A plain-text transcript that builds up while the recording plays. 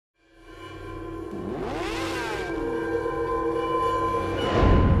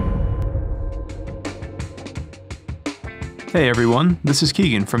Hey everyone, this is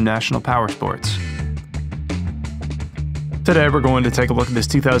Keegan from National Powersports. Today we're going to take a look at this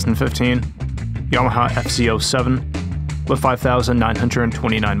 2015 YAMAHA FZ07 with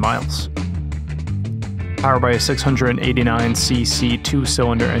 5,929 miles. Powered by a 689cc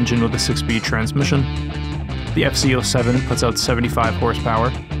two-cylinder engine with a 6-speed transmission, the FZ07 puts out 75 horsepower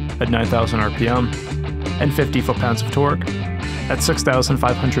at 9,000 RPM and 50 foot-pounds of torque at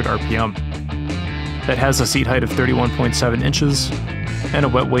 6,500 RPM. That has a seat height of 31.7 inches and a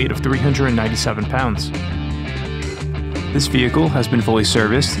wet weight of 397 pounds. This vehicle has been fully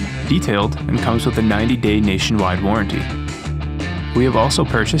serviced, detailed, and comes with a 90-day nationwide warranty. We have also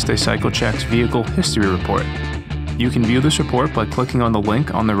purchased a CycleCheck's vehicle history report. You can view this report by clicking on the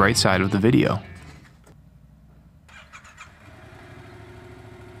link on the right side of the video.